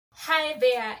Hi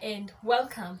there and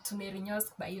welcome to Mary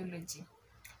Nyosk Biology.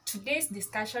 Today's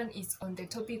discussion is on the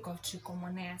topic of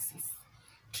trichomoniasis.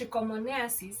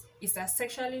 Trichomoniasis is a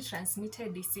sexually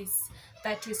transmitted disease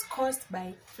that is caused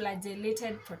by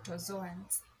flagellated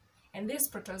protozoans, and these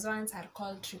protozoans are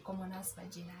called Trichomonas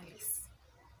vaginalis.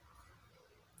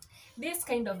 This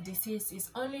kind of disease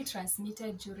is only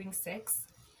transmitted during sex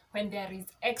when there is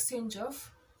exchange of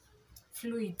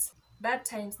fluids.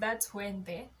 That's when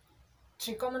the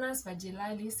Trichomonas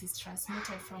vaginalis is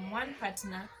transmitted from one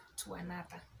partner to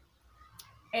another.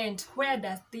 And where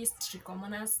does this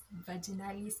Trichomonas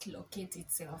vaginalis locate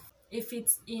itself? If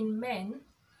it's in men,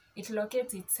 it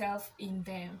locates itself in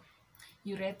the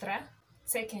urethra.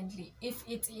 Secondly, if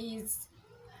it is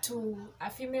to a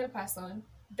female person,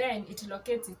 then it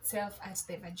locates itself at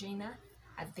the vagina,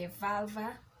 at the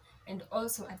vulva, and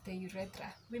also at the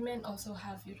urethra. Women also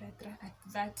have urethra at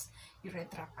that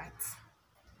urethra part.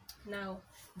 Now,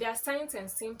 there are signs and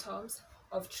symptoms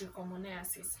of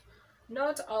trichomoniasis.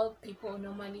 Not all people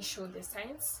normally show the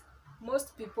signs.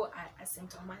 Most people are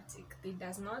asymptomatic. They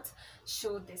does not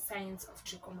show the signs of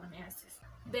trichomoniasis.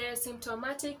 The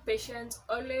symptomatic patients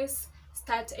always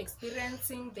start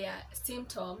experiencing their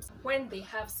symptoms when they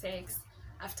have sex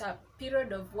after a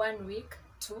period of 1 week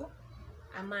to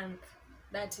a month.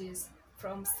 That is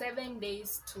from 7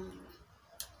 days to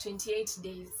 28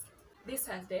 days. These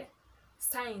are the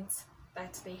signs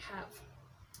that they have.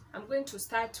 I'm going to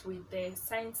start with the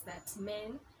signs that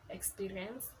men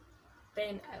experience,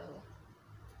 then I'll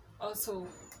also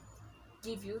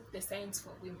give you the signs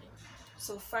for women.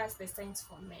 So first, the signs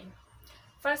for men.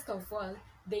 First of all,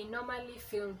 they normally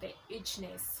feel the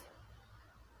itchiness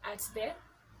at the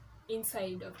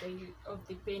inside of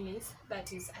the penis,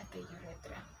 that is at the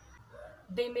urethra.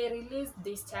 They may release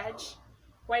discharge,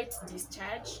 white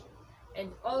discharge, and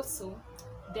also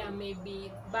there may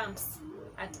be bumps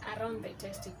around the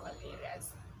testicle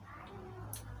areas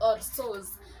or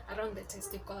sores around the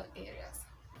testicle areas.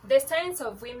 The signs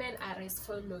of women are as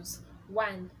follows.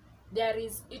 1. There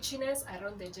is itchiness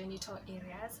around the genital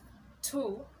areas.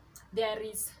 2. There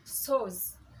is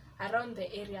sores around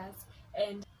the areas,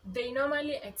 and they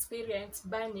normally experience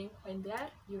burning when they are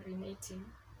urinating.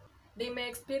 They may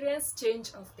experience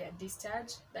change of their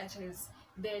discharge, that is,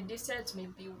 their discharge may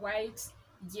be white,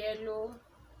 yellow,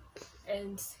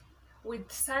 and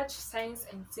with such signs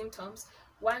and symptoms,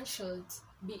 one should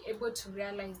be able to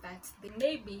realize that they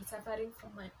may be suffering from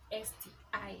an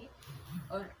STI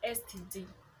or STD.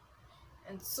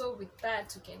 And so with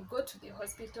that, you can go to the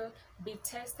hospital, be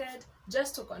tested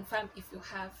just to confirm if you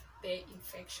have the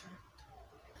infection.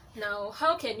 Now,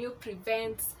 how can you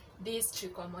prevent this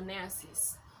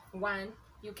trichomoniasis? 1.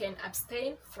 You can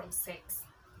abstain from sex.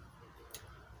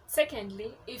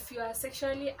 Secondly, if you are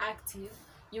sexually active,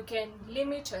 you can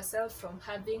limit yourself from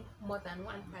having more than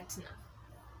one partner.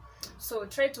 So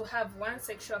try to have one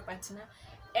sexual partner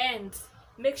and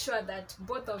make sure that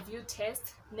both of you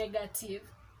test negative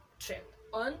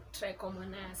on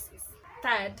trichomoniasis.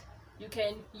 Third, you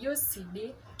can use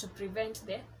CD to prevent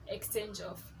the exchange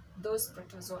of those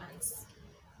protozoans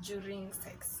during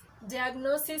sex.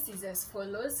 Diagnosis is as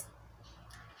follows.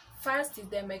 First is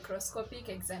the microscopic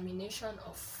examination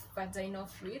of vaginal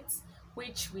fluids,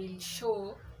 which will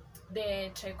show the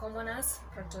Trichomonas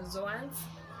protozoans,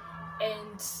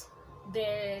 and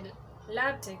the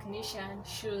lab technician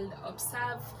should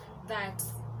observe that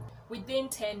within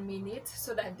 10 minutes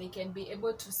so that they can be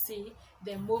able to see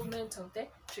the movement of the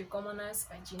Trichomonas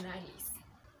vaginalis.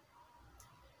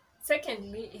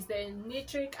 Secondly is the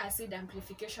nitric acid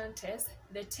amplification test.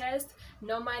 The test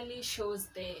normally shows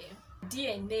the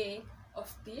DNA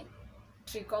of the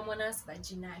Trichomonas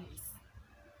vaginalis.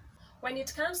 When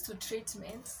it comes to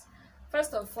treatment,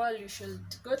 first of all, you should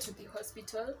go to the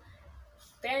hospital.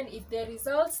 Then if the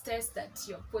results test that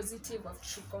you're positive of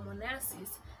trichomoniasis,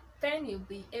 then you'll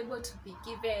be able to be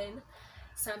given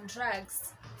some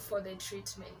drugs for the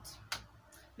treatment.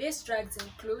 These drugs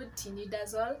include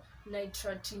tinidazole,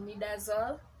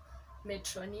 nitrotinidazole,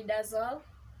 metronidazole.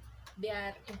 They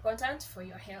are important for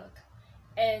your health,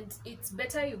 and it's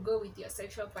better you go with your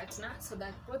sexual partner so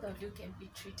that both of you can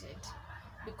be treated,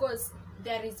 because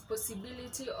there is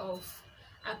possibility of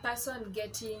a person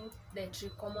getting the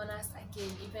trichomonas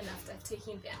again even after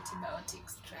taking the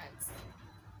antibiotics drugs.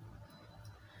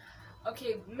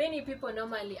 Okay, many people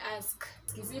normally ask,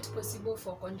 is it possible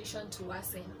for condition to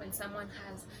worsen when someone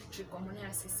has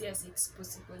trichomoniasis? Yes, it's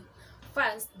possible.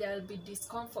 First, there will be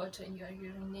discomfort when you are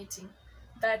urinating.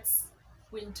 That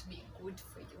won't be good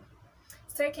for you.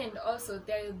 Second, also,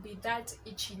 there will be that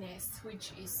itchiness,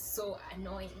 which is so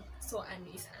annoying, so a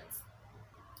nuisance.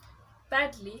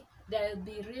 Thirdly, there will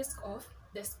be risk of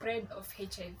the spread of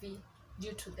HIV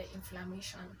due to the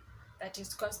inflammation that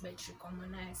is caused by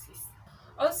trichomoniasis.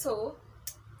 Also,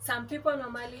 some people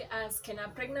normally ask, can a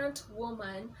pregnant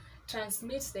woman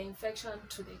transmit the infection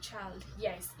to the child?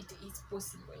 Yes, it is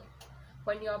possible.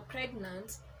 When you're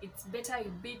pregnant, it's better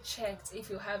you be checked if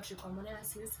you have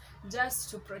trichomoniasis,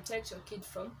 just to protect your kid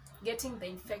from getting the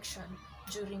infection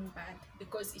during birth,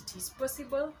 because it is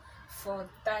possible for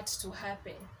that to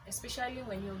happen. Especially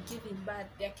when you're giving birth,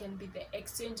 there can be the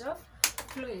exchange of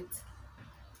fluids,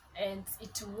 and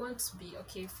it won't be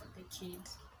okay for the kid.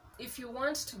 If you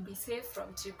want to be safe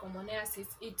from trichomoniasis,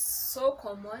 it's so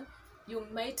common, you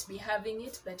might be having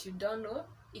it but you don't know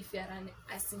if you're an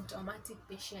asymptomatic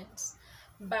patient.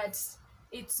 But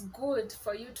it's good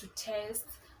for you to test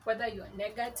whether you're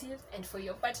negative, and for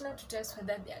your partner to test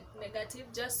whether they are negative,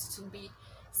 just to be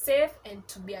safe and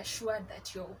to be assured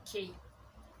that you're okay.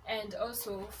 And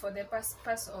also for the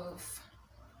purpose of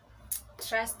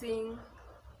trusting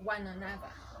one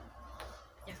another.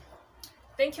 Yeah.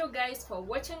 Thank you guys for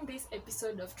watching this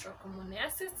episode of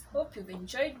Trichomoniasis. Hope you've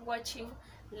enjoyed watching.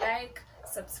 Like,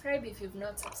 subscribe if you've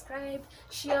not subscribed,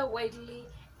 share widely,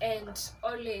 and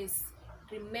always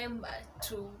remember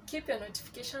to keep your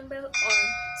notification bell on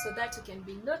so that you can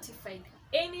be notified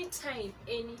anytime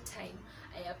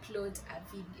I upload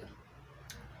a video.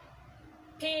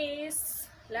 Peace.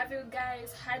 Love you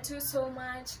guys. Heart you so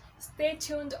much. Stay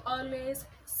tuned always.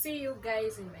 See you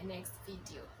guys in my next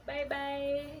video. Bye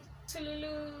bye.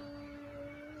 Tululu.